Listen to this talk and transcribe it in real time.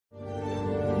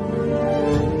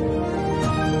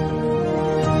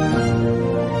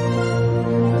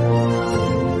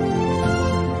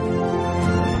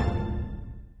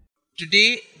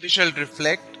Today we shall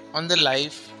reflect on the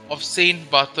life of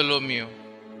St Bartholomew.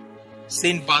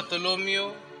 St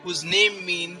Bartholomew, whose name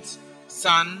means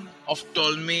son of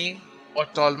Ptolemy or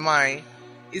Ptolemy,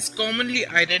 is commonly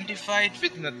identified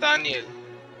with Nathanael,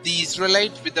 the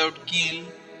Israelite without keel,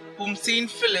 whom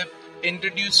St Philip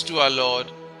introduced to our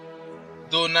Lord.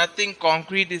 Though nothing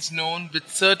concrete is known with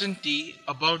certainty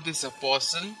about this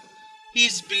apostle, he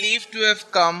is believed to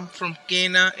have come from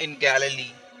Cana in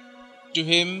Galilee. To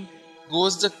him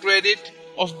goes the credit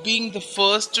of being the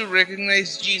first to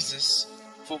recognize Jesus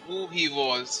for who he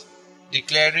was,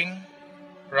 declaring,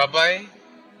 "Rabbi,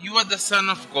 you are the Son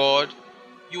of God,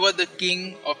 you are the King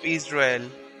of Israel."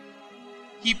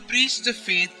 He preached the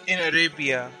faith in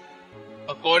Arabia.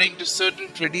 According to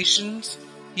certain traditions,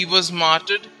 he was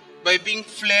martyred by being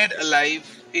flayed alive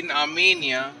in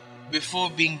Armenia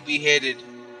before being beheaded.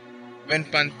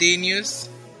 When Pantanius,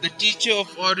 the teacher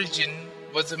of Origen,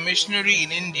 was a missionary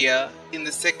in India in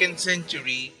the 2nd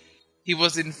century, he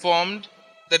was informed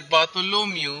that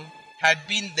Bartholomew had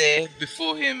been there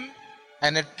before him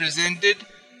and had presented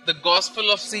the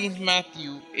Gospel of St.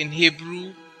 Matthew in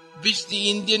Hebrew, which the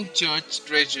Indian Church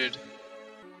treasured.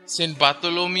 St.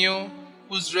 Bartholomew,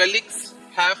 whose relics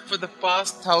have for the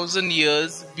past 1,000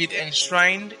 years been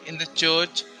enshrined in the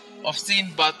Church of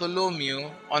St. Bartholomew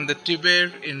on the Tiber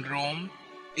in Rome,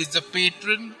 is the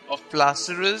patron of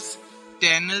plasterers,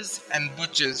 tanners and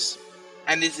butchers,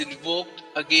 and is invoked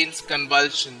against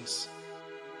convulsions.